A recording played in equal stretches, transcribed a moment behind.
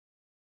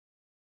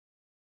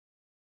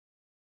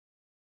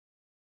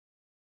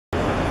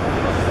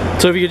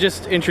So if you could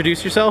just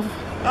introduce yourself.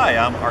 Hi,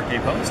 I'm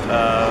RK Post,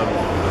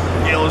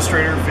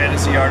 illustrator,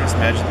 fantasy artist,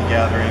 Magic the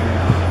Gathering,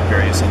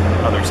 various and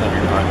other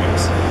sundry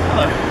projects.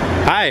 Hello.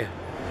 Hi.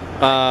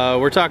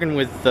 We're talking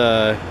with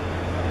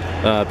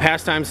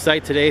Pastimes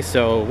site today,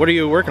 so what are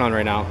you working on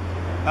right now?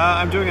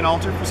 I'm doing an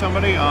altar for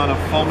somebody on a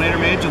Fulminator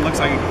mage. It looks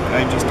like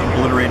I just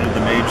obliterated the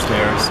mage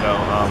there, so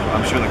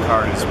I'm sure the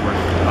card is worth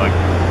like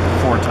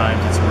 4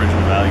 times its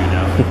original value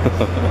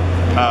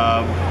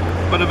now.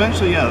 But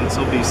eventually, yeah, this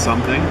will be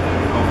something.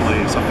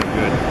 Hopefully something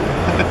good.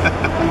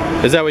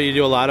 Is that what you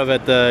do a lot of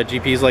at the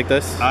GPs like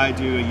this? I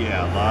do,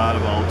 yeah, a lot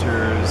of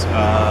altars,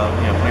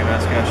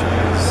 playmat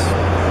sketches,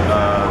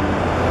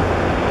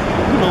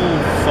 little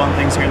fun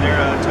things here and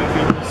there,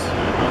 tokens,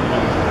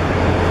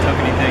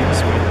 tokeny things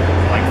with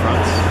blank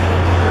fronts.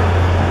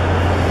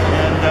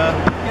 And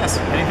yes,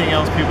 anything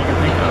else people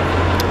can think of.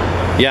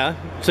 Yeah,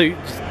 so you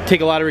take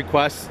a lot of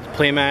requests,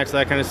 playmats,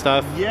 that kind of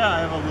stuff? Yeah,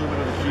 I have a little bit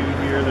of a queue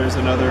here. There's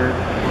another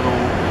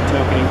little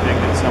tokeny thing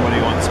that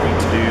somebody wants me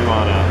to do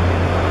on a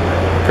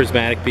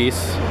prismatic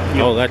piece.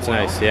 Yep. Oh, that's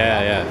nice.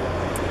 Yeah, yeah.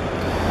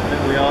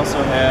 And we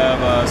also have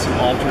some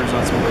altars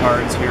on some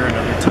cards here,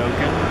 another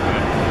token.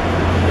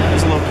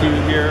 There's a little queue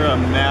here, a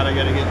mat I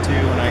gotta get to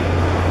when I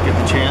get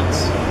the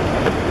chance.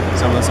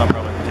 Some of this I'll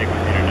probably take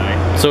with me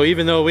tonight. So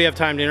even though we have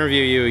time to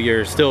interview you,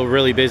 you're still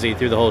really busy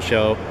through the whole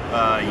show?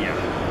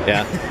 Yeah.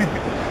 Yeah.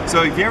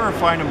 So if you ever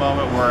find a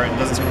moment where it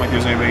doesn't seem like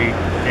there's anybody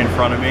in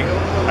front of me,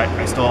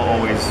 I still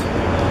always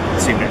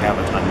seem to have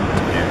a ton to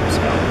do,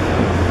 so.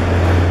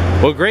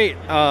 Well, great.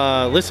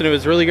 Listen, it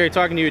was really great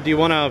talking to you. Do you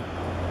want to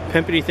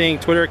pimp anything,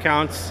 Twitter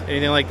accounts,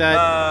 anything like that?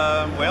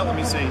 Well, let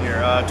me see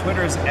here.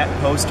 Twitter is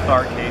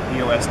 @PostRK,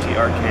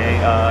 P-O-S-T-R-K.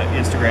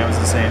 Instagram is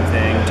the same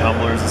thing.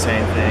 Tumblr is the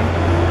same thing.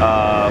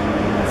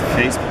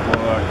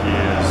 Facebook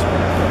is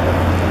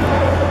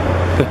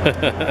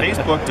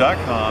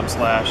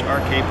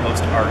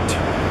Facebook.com/RKPostArt.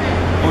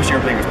 I wish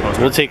everything was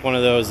posted. We'll take one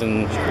of those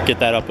and get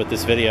that up with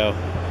this video.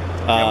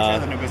 Yeah, I wish I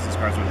had the new business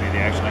cards with me. They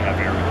actually have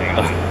everything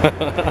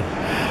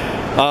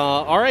else.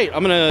 All right,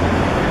 I'm gonna.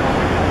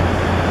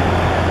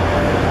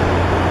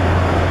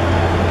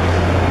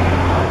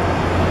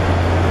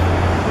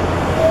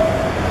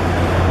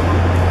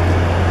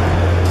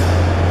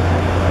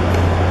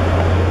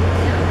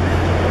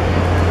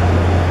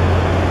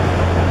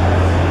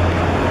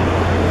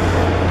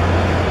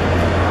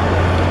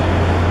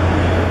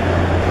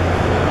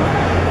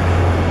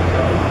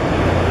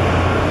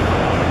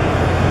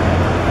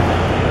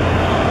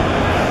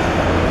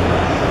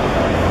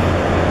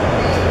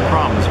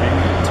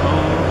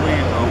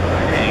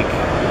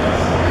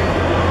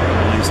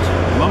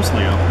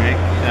 Mostly opaque,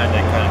 and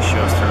it kind of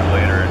shows through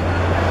later and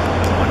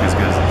doesn't look as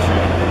good as it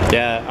should.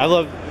 Yeah, I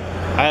love.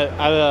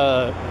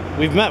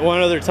 We've met one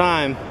other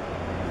time,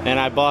 and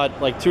I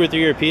bought like 2 or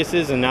 3 of your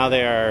pieces, and now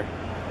they are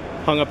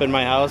hung up in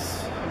my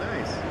house. Oh,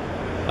 nice.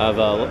 The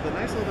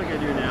nice little thing I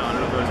do now, I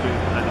don't know if I was doing,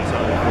 I just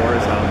saw it before,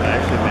 is I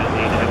actually meant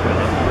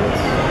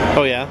 8.5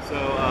 Oh yeah. So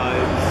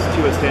it's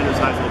to a standard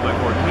size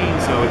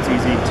 12x14, so it's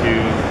easy to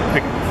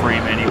pick up a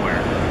frame anywhere.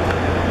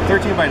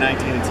 13 by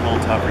 19, it's a little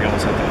tougher. You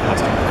almost have to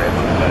custom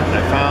frame.